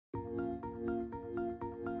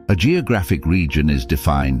A geographic region is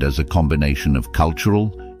defined as a combination of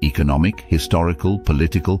cultural, economic, historical,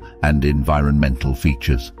 political, and environmental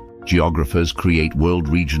features. Geographers create world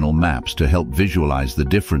regional maps to help visualize the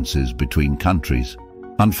differences between countries.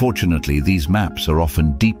 Unfortunately, these maps are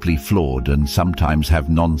often deeply flawed and sometimes have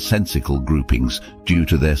nonsensical groupings due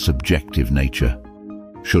to their subjective nature.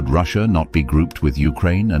 Should Russia not be grouped with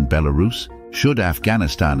Ukraine and Belarus? Should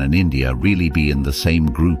Afghanistan and India really be in the same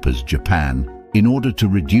group as Japan? In order to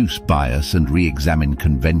reduce bias and re-examine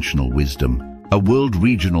conventional wisdom, a world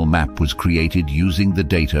regional map was created using the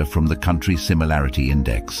data from the Country Similarity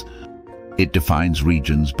Index. It defines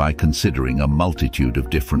regions by considering a multitude of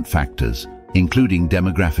different factors, including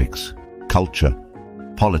demographics, culture,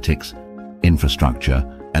 politics, infrastructure,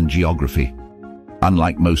 and geography.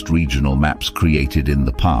 Unlike most regional maps created in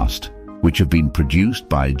the past, which have been produced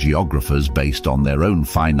by geographers based on their own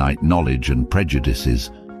finite knowledge and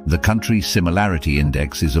prejudices, the Country Similarity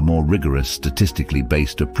Index is a more rigorous, statistically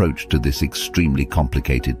based approach to this extremely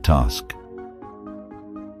complicated task.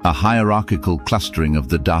 A hierarchical clustering of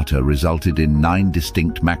the data resulted in 9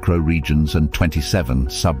 distinct macro-regions and 27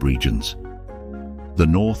 sub-regions. The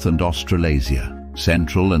North and Australasia,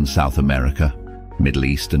 Central and South America, Middle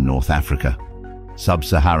East and North Africa,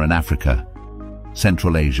 Sub-Saharan Africa,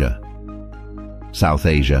 Central Asia, South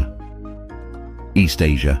Asia, East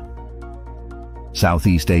Asia,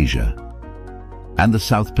 Southeast Asia, and the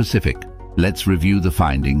South Pacific. Let's review the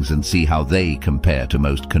findings and see how they compare to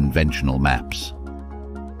most conventional maps.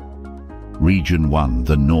 Region 1,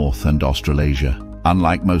 the North and Australasia.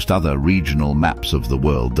 Unlike most other regional maps of the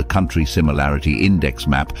world, the Country Similarity Index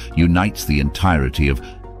map unites the entirety of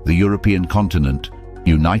the European continent,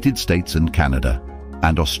 United States and Canada,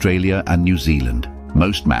 and Australia and New Zealand.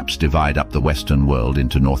 Most maps divide up the Western world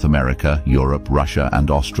into North America, Europe, Russia,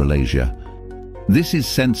 and Australasia. This is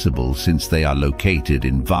sensible since they are located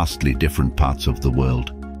in vastly different parts of the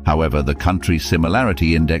world. However, the Country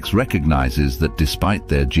Similarity Index recognizes that despite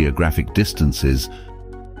their geographic distances,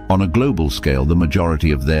 on a global scale, the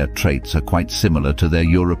majority of their traits are quite similar to their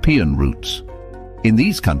European roots. In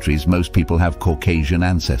these countries, most people have Caucasian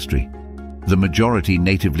ancestry. The majority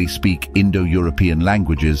natively speak Indo-European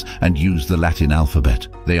languages and use the Latin alphabet.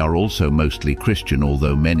 They are also mostly Christian,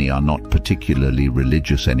 although many are not particularly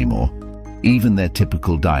religious anymore. Even their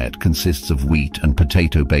typical diet consists of wheat and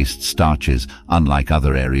potato-based starches, unlike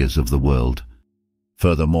other areas of the world.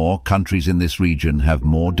 Furthermore, countries in this region have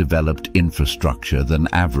more developed infrastructure than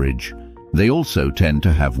average. They also tend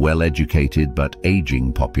to have well-educated but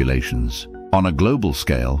aging populations. On a global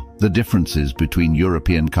scale, the differences between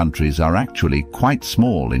European countries are actually quite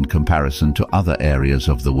small in comparison to other areas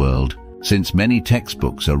of the world. Since many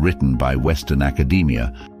textbooks are written by Western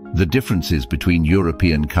academia, the differences between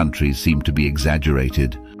European countries seem to be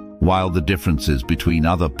exaggerated, while the differences between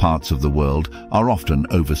other parts of the world are often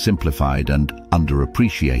oversimplified and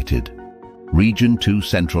underappreciated. Region 2,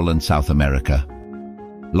 Central and South America.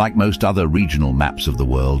 Like most other regional maps of the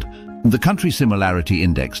world, the Country Similarity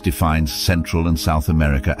Index defines Central and South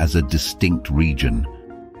America as a distinct region.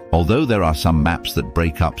 Although there are some maps that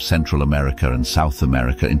break up Central America and South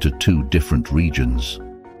America into 2 different regions.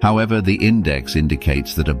 However, the index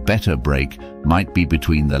indicates that a better break might be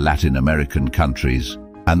between the Latin American countries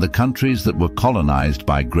and the countries that were colonized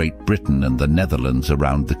by Great Britain and the Netherlands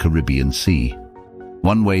around the Caribbean Sea.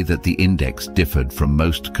 One way that the index differed from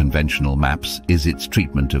most conventional maps is its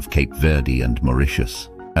treatment of Cape Verde and Mauritius.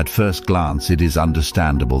 At first glance, it is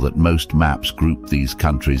understandable that most maps group these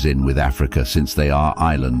countries in with Africa since they are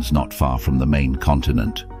islands not far from the main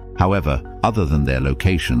continent. However, other than their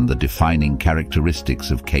location, the defining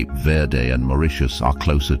characteristics of Cape Verde and Mauritius are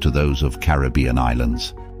closer to those of Caribbean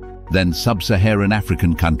islands than sub-Saharan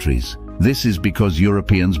African countries. This is because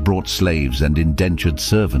Europeans brought slaves and indentured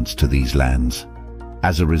servants to these lands.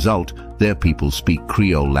 As a result, their people speak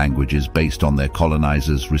Creole languages based on their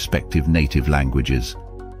colonizers' respective native languages.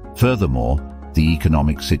 Furthermore, the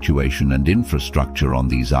economic situation and infrastructure on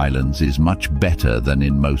these islands is much better than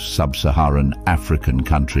in most sub-Saharan African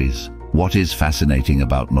countries. What is fascinating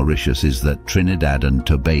about Mauritius is that Trinidad and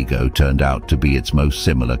Tobago turned out to be its most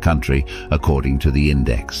similar country, according to the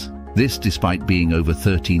index. This despite being over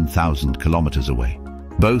 13,000 kilometers away.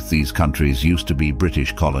 Both these countries used to be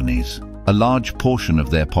British colonies. A large portion of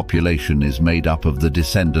their population is made up of the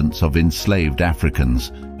descendants of enslaved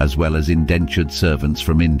Africans, as well as indentured servants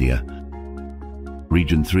from India.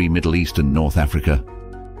 Region 3, Middle East and North Africa.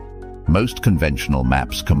 Most conventional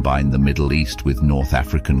maps combine the Middle East with North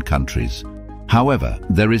African countries. However,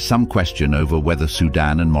 there is some question over whether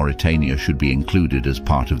Sudan and Mauritania should be included as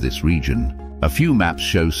part of this region. A few maps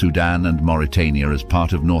show Sudan and Mauritania as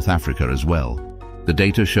part of North Africa as well. The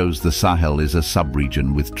data shows the Sahel is a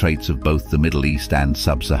sub-region with traits of both the Middle East and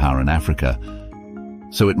Sub-Saharan Africa.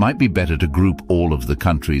 So it might be better to group all of the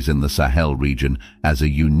countries in the Sahel region as a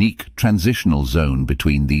unique transitional zone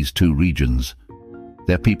between these two regions.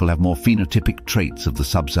 Their people have more phenotypic traits of the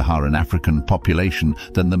Sub-Saharan African population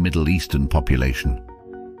than the Middle Eastern population.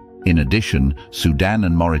 In addition, Sudan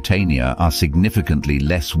and Mauritania are significantly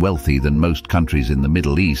less wealthy than most countries in the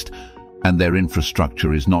Middle East, and their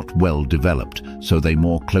infrastructure is not well developed, so they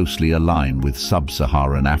more closely align with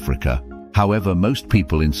Sub-Saharan Africa. However, most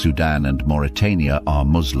people in Sudan and Mauritania are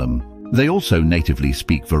Muslim. They also natively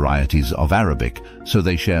speak varieties of Arabic, so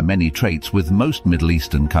they share many traits with most Middle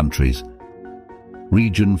Eastern countries.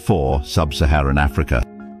 Region 4, Sub-Saharan Africa.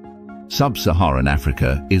 Sub-Saharan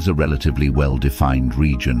Africa is a relatively well-defined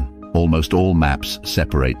region. Almost all maps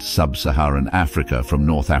separate Sub-Saharan Africa from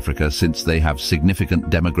North Africa since they have significant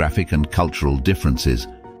demographic and cultural differences.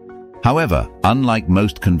 However, unlike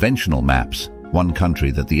most conventional maps, one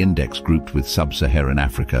country that the index grouped with Sub-Saharan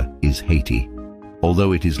Africa is Haiti.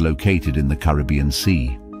 Although it is located in the Caribbean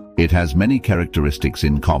Sea, it has many characteristics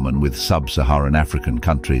in common with Sub-Saharan African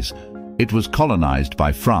countries. It was colonized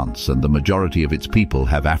by France, and the majority of its people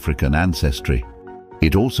have African ancestry.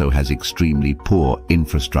 It also has extremely poor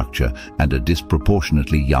infrastructure and a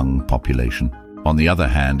disproportionately young population. On the other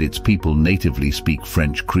hand, its people natively speak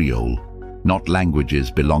French Creole, not languages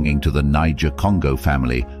belonging to the Niger-Congo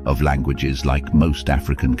family of languages like most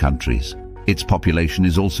African countries. Its population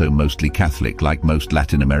is also mostly Catholic, like most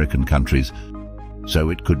Latin American countries, so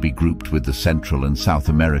it could be grouped with the Central and South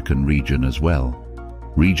American region as well.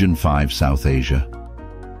 Region 5, South Asia.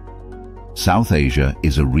 South Asia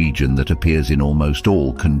is a region that appears in almost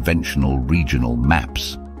all conventional regional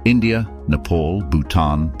maps. India, Nepal,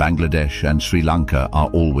 Bhutan, Bangladesh, and Sri Lanka are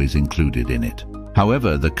always included in it.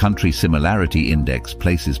 However, the Country Similarity Index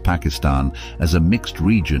places Pakistan as a mixed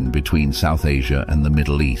region between South Asia and the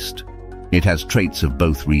Middle East. It has traits of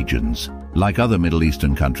both regions. Like other Middle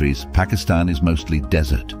Eastern countries, Pakistan is mostly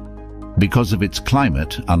desert. Because of its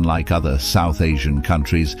climate, unlike other South Asian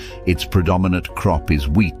countries, its predominant crop is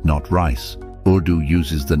wheat, not rice. Urdu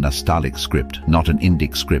uses the Nastaliq script, not an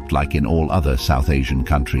Indic script like in all other South Asian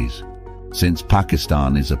countries. Since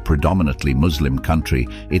Pakistan is a predominantly Muslim country,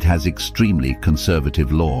 it has extremely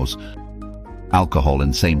conservative laws. Alcohol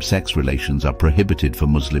and same-sex relations are prohibited for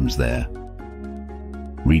Muslims there.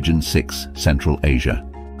 Region 6, Central Asia.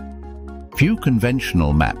 Few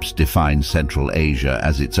conventional maps define Central Asia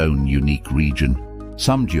as its own unique region.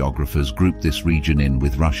 Some geographers group this region in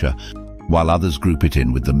with Russia, while others group it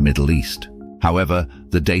in with the Middle East. However,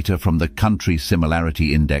 the data from the Country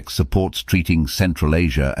Similarity Index supports treating Central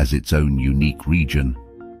Asia as its own unique region.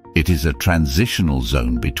 It is a transitional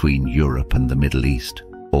zone between Europe and the Middle East.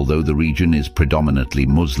 Although the region is predominantly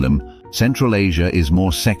Muslim, Central Asia is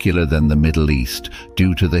more secular than the Middle East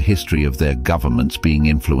due to the history of their governments being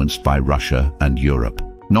influenced by Russia and Europe.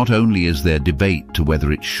 Not only is there debate to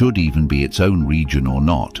whether it should even be its own region or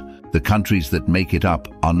not, the countries that make it up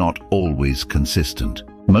are not always consistent.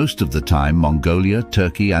 Most of the time, Mongolia,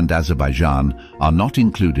 Turkey, and Azerbaijan are not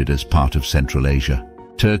included as part of Central Asia.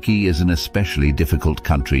 Turkey is an especially difficult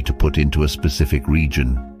country to put into a specific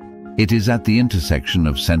region. It is at the intersection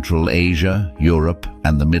of Central Asia, Europe,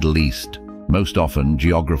 and the Middle East. Most often,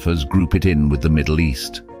 geographers group it in with the Middle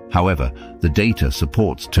East. However, the data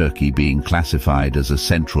supports Turkey being classified as a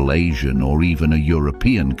Central Asian or even a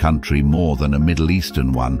European country more than a Middle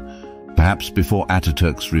Eastern one. Perhaps before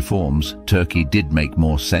Ataturk's reforms, Turkey did make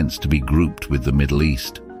more sense to be grouped with the Middle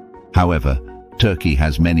East. However, Turkey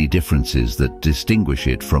has many differences that distinguish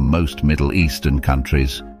it from most Middle Eastern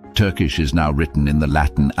countries. Turkish is now written in the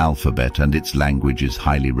Latin alphabet, and its language is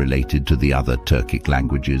highly related to the other Turkic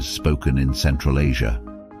languages spoken in Central Asia.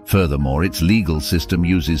 Furthermore, its legal system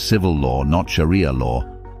uses civil law, not Sharia law.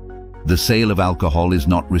 The sale of alcohol is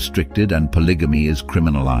not restricted and polygamy is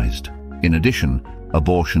criminalized. In addition,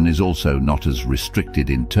 abortion is also not as restricted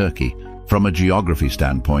in Turkey. From a geography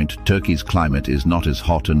standpoint, Turkey's climate is not as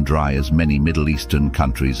hot and dry as many Middle Eastern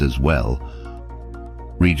countries as well.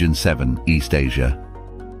 Region 7, East Asia.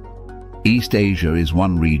 East Asia is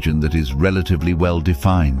one region that is relatively well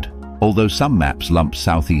defined, although some maps lump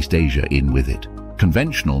Southeast Asia in with it.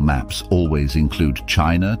 Conventional maps always include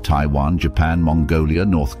China, Taiwan, Japan, Mongolia,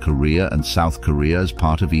 North Korea, and South Korea as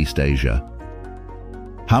part of East Asia.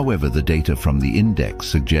 However, the data from the index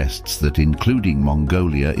suggests that including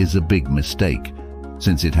Mongolia is a big mistake,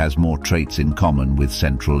 since it has more traits in common with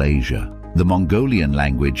Central Asia. The Mongolian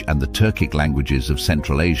language and the Turkic languages of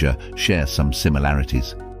Central Asia share some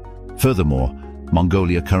similarities. Furthermore,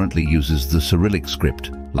 Mongolia currently uses the Cyrillic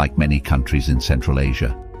script, like many countries in Central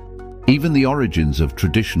Asia. Even the origins of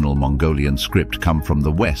traditional Mongolian script come from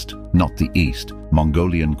the West, not the East.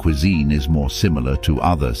 Mongolian cuisine is more similar to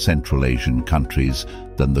other Central Asian countries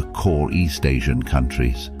than the core East Asian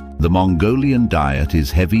countries. The Mongolian diet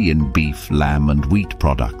is heavy in beef, lamb, and wheat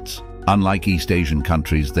products. Unlike East Asian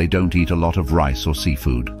countries, they don't eat a lot of rice or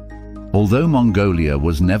seafood. Although Mongolia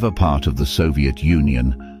was never part of the Soviet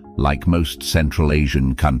Union, like most Central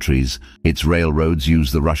Asian countries, its railroads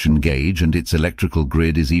use the Russian gauge and its electrical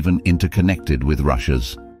grid is even interconnected with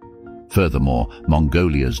Russia's. Furthermore,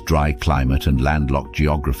 Mongolia's dry climate and landlocked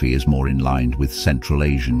geography is more in line with Central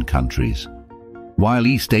Asian countries. While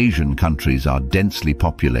East Asian countries are densely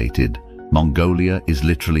populated, Mongolia is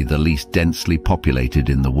literally the least densely populated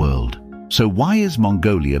in the world. So why is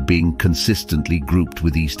Mongolia being consistently grouped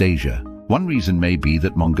with East Asia? One reason may be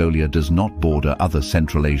that Mongolia does not border other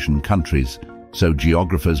Central Asian countries, so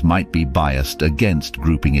geographers might be biased against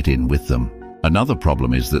grouping it in with them. Another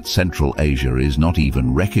problem is that Central Asia is not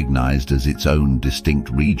even recognized as its own distinct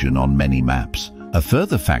region on many maps. A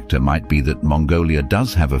further factor might be that Mongolia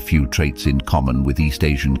does have a few traits in common with East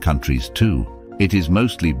Asian countries too. It is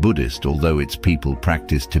mostly Buddhist, although its people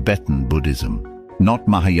practice Tibetan Buddhism, not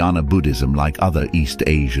Mahayana Buddhism like other East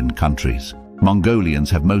Asian countries.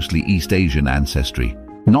 Mongolians have mostly East Asian ancestry,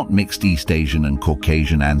 not mixed East Asian and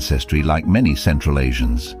Caucasian ancestry like many Central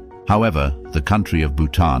Asians. However, the country of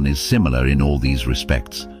Bhutan is similar in all these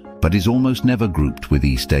respects, but is almost never grouped with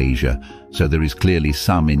East Asia, so there is clearly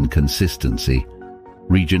some inconsistency.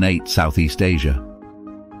 Region 8, Southeast Asia.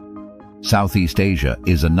 Southeast Asia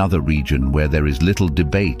is another region where there is little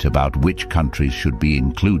debate about which countries should be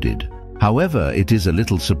included. However, it is a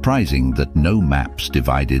little surprising that no maps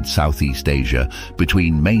divided Southeast Asia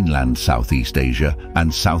between mainland Southeast Asia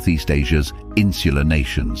and Southeast Asia's insular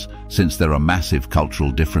nations, since there are massive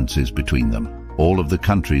cultural differences between them. All of the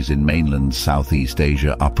countries in mainland Southeast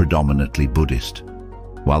Asia are predominantly Buddhist,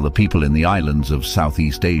 while the people in the islands of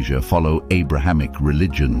Southeast Asia follow Abrahamic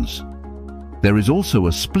religions. There is also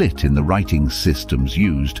a split in the writing systems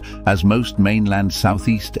used, as most mainland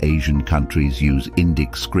Southeast Asian countries use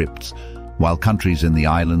Indic scripts, while countries in the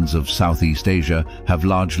islands of Southeast Asia have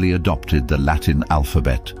largely adopted the Latin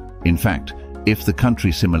alphabet. In fact, if the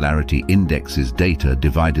Country Similarity Index's data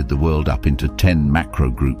divided the world up into 10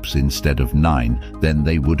 macro groups instead of 9, then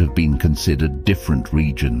they would have been considered different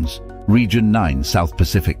regions. Region 9, South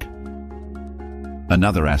Pacific.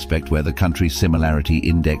 Another aspect where the Country Similarity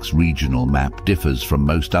Index regional map differs from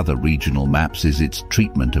most other regional maps is its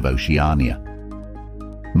treatment of Oceania.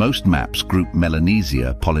 Most maps group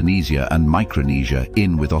Melanesia, Polynesia and Micronesia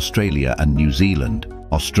in with Australia and New Zealand.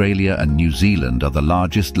 Australia and New Zealand are the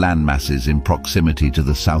largest landmasses in proximity to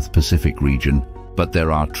the South Pacific region, but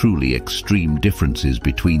there are truly extreme differences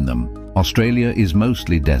between them. Australia is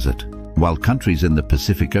mostly desert, while countries in the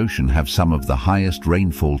Pacific Ocean have some of the highest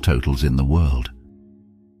rainfall totals in the world.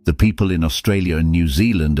 The people in Australia and New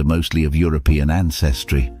Zealand are mostly of European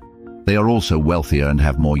ancestry. They are also wealthier and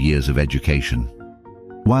have more years of education.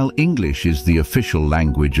 While English is the official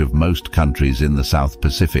language of most countries in the South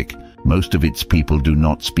Pacific, most of its people do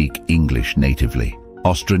not speak English natively.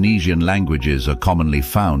 Austronesian languages are commonly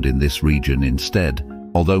found in this region instead.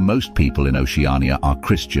 Although most people in Oceania are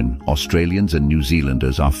Christian, Australians and New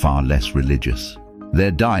Zealanders are far less religious.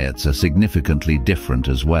 Their diets are significantly different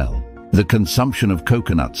as well. The consumption of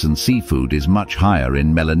coconuts and seafood is much higher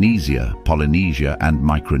in Melanesia, Polynesia and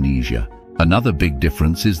Micronesia. Another big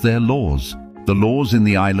difference is their laws. The laws in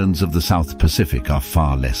the islands of the South Pacific are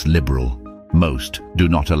far less liberal. Most do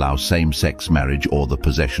not allow same-sex marriage or the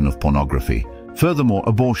possession of pornography. Furthermore,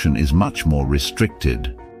 abortion is much more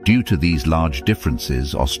restricted. Due to these large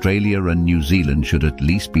differences, Australia and New Zealand should at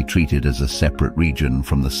least be treated as a separate region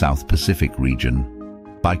from the South Pacific region.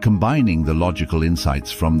 By combining the logical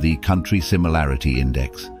insights from the Country Similarity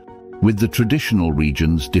Index with the traditional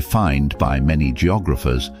regions defined by many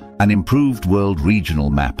geographers, an improved world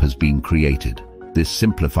regional map has been created. This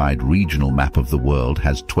simplified regional map of the world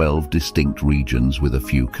has 12 distinct regions with a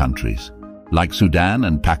few countries, like Sudan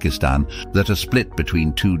and Pakistan, that are split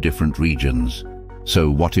between two different regions.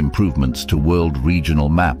 So what improvements to world regional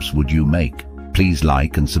maps would you make? Please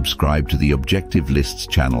like and subscribe to the Objective Lists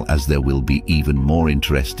channel, as there will be even more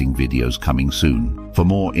interesting videos coming soon. For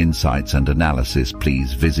more insights and analysis,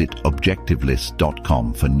 please visit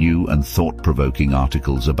objectivelist.com for new and thought-provoking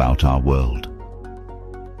articles about our world.